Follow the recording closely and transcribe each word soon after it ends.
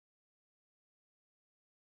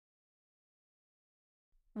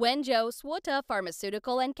Wenzhou suote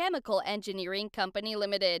Pharmaceutical and Chemical Engineering Company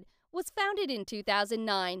Limited was founded in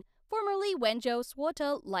 2009, formerly Wenzhou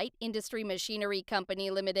suote Light Industry Machinery Company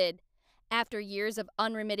Limited. After years of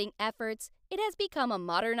unremitting efforts, it has become a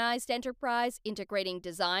modernized enterprise integrating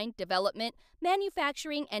design, development,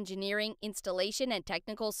 manufacturing, engineering, installation, and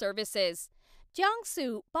technical services.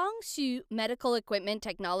 Jiangsu Bangshu Medical Equipment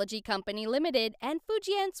Technology Company Limited and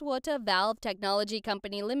Fujian suote Valve Technology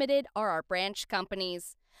Company Limited are our branch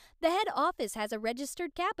companies. The head office has a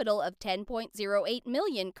registered capital of 10.08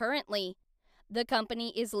 million currently. The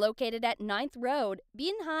company is located at 9th Road,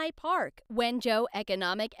 Binhai Park, Wenzhou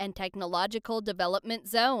Economic and Technological Development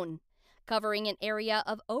Zone, covering an area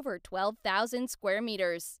of over 12,000 square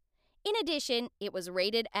meters. In addition, it was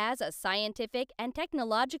rated as a scientific and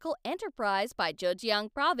technological enterprise by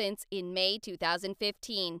Zhejiang Province in May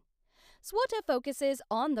 2015. suote focuses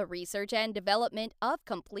on the research and development of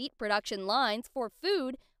complete production lines for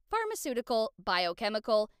food, pharmaceutical,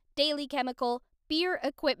 biochemical, daily chemical, beer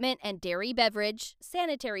equipment and dairy beverage,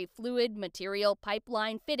 sanitary fluid material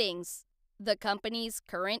pipeline fittings. The company's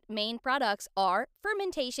current main products are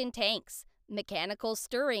fermentation tanks, mechanical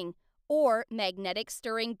stirring or magnetic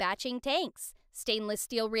stirring batching tanks, stainless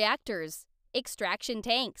steel reactors, extraction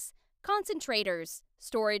tanks, concentrators,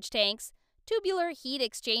 storage tanks, tubular heat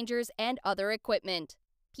exchangers, and other equipment.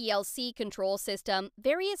 PLC control system,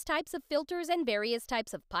 various types of filters and various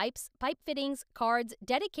types of pipes, pipe fittings, cards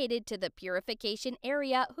dedicated to the purification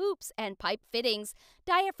area, hoops and pipe fittings,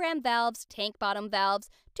 diaphragm valves, tank bottom valves,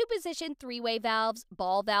 two-position three-way valves,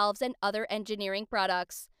 ball valves, and other engineering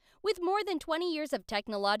products. With more than 20 years of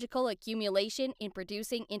technological accumulation in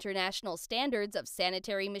producing international standards of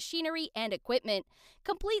sanitary machinery and equipment,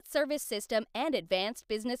 complete service system, and advanced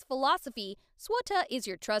business philosophy, suote is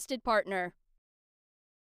your trusted partner.